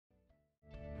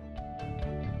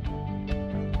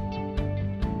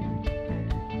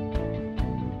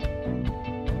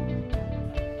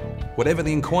Whatever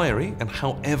the inquiry and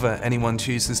however anyone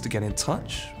chooses to get in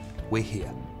touch, we're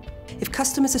here. If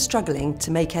customers are struggling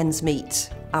to make ends meet,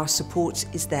 our support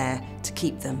is there to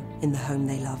keep them in the home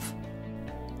they love.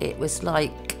 It was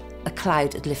like a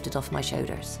cloud had lifted off my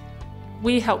shoulders.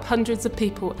 We help hundreds of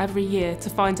people every year to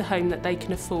find a home that they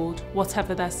can afford,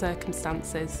 whatever their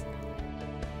circumstances.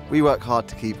 We work hard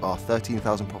to keep our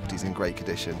 13,000 properties in great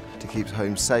condition, to keep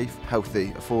homes safe,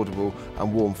 healthy, affordable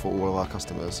and warm for all of our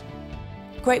customers.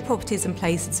 Great properties and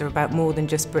places are about more than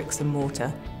just bricks and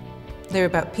mortar. They're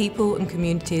about people and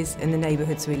communities in the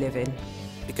neighbourhoods we live in.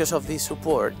 Because of this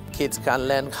support, kids can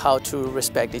learn how to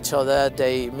respect each other,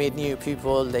 they meet new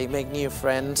people, they make new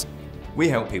friends. We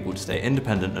help people to stay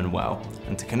independent and well,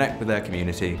 and to connect with their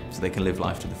community so they can live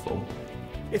life to the full.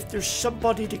 If there's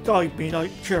somebody to guide me like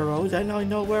Curo, then I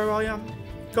know where I am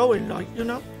going, like, you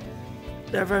know.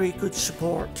 They're very good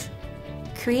support.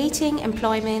 Creating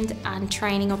employment and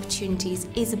training opportunities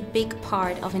is a big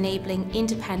part of enabling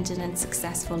independent and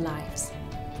successful lives.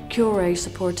 Curo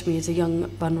supported me as a young,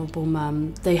 vulnerable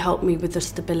mum. They helped me with the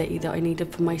stability that I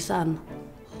needed for my son.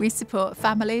 We support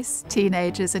families,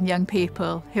 teenagers and young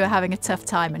people who are having a tough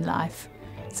time in life,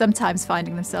 sometimes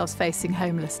finding themselves facing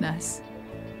homelessness.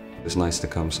 It's nice to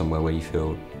come somewhere where you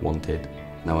feel wanted.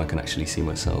 Now I can actually see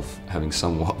myself having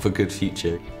somewhat of a good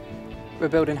future. We're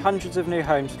building hundreds of new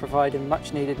homes, providing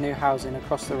much needed new housing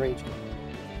across the region.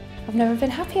 I've never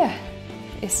been happier.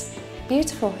 It's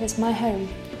beautiful, it's my home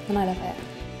and I love it.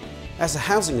 As a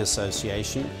housing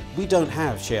association, we don't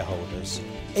have shareholders.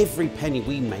 Every penny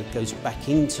we make goes back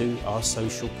into our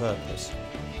social purpose.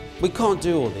 We can't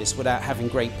do all this without having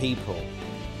great people.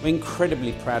 We're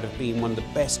incredibly proud of being one of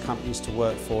the best companies to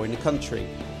work for in the country.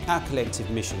 Our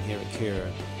collective mission here at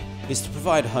Curo is to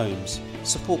provide homes,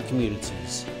 support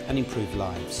communities and improve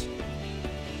lives.